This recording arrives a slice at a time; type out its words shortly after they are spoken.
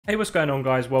Hey, what's going on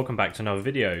guys, welcome back to another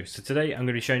video. So today I'm going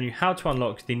to be showing you how to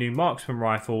unlock the new marksman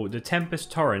rifle, the Tempus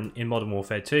Torrent in Modern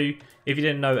Warfare 2. If you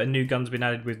didn't know, a new gun's been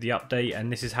added with the update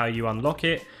and this is how you unlock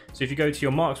it. So if you go to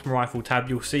your marksman rifle tab,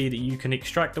 you'll see that you can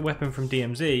extract the weapon from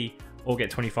DMZ or get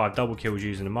 25 double kills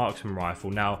using the marksman rifle.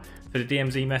 Now for the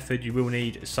DMZ method you will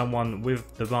need someone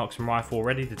with the marksman rifle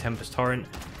already, the Tempus Torrent,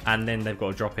 and then they've got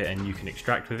to drop it and you can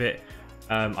extract with it.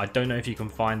 I don't know if you can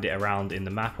find it around in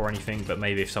the map or anything, but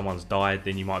maybe if someone's died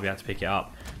then you might be able to pick it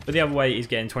up. But the other way is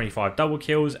getting 25 double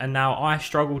kills, and now I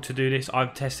struggle to do this.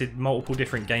 I've tested multiple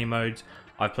different game modes.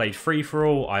 I've played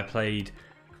free-for-all, I played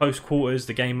close quarters,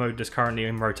 the game mode that's currently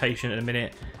in rotation at the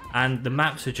minute, and the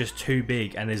maps are just too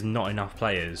big and there's not enough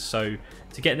players. So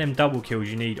to get them double kills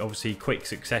you need obviously quick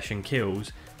succession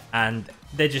kills, and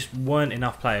there just weren't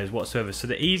enough players whatsoever. So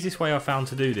the easiest way I found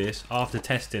to do this after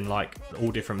testing like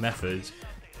all different methods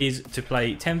is to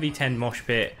play 10v10 mosh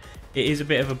pit. It is a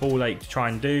bit of a ball ache to try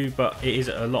and do, but it is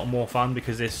a lot more fun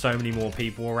because there's so many more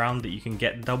people around that you can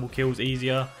get double kills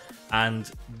easier, and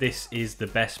this is the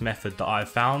best method that I've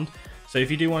found. So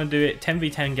if you do want to do it,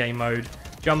 10v10 game mode,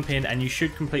 jump in, and you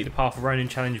should complete the Path of Ronin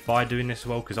challenge by doing this as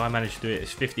well, because I managed to do it.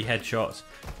 It's 50 headshots,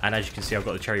 and as you can see I've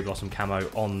got the cherry blossom camo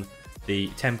on the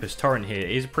Tempus Torrent here. It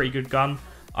is a pretty good gun.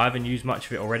 I haven't used much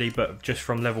of it already, but just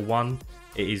from level 1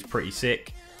 it is pretty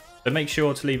sick. So make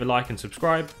sure to leave a like and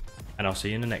subscribe, and I'll see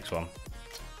you in the next one.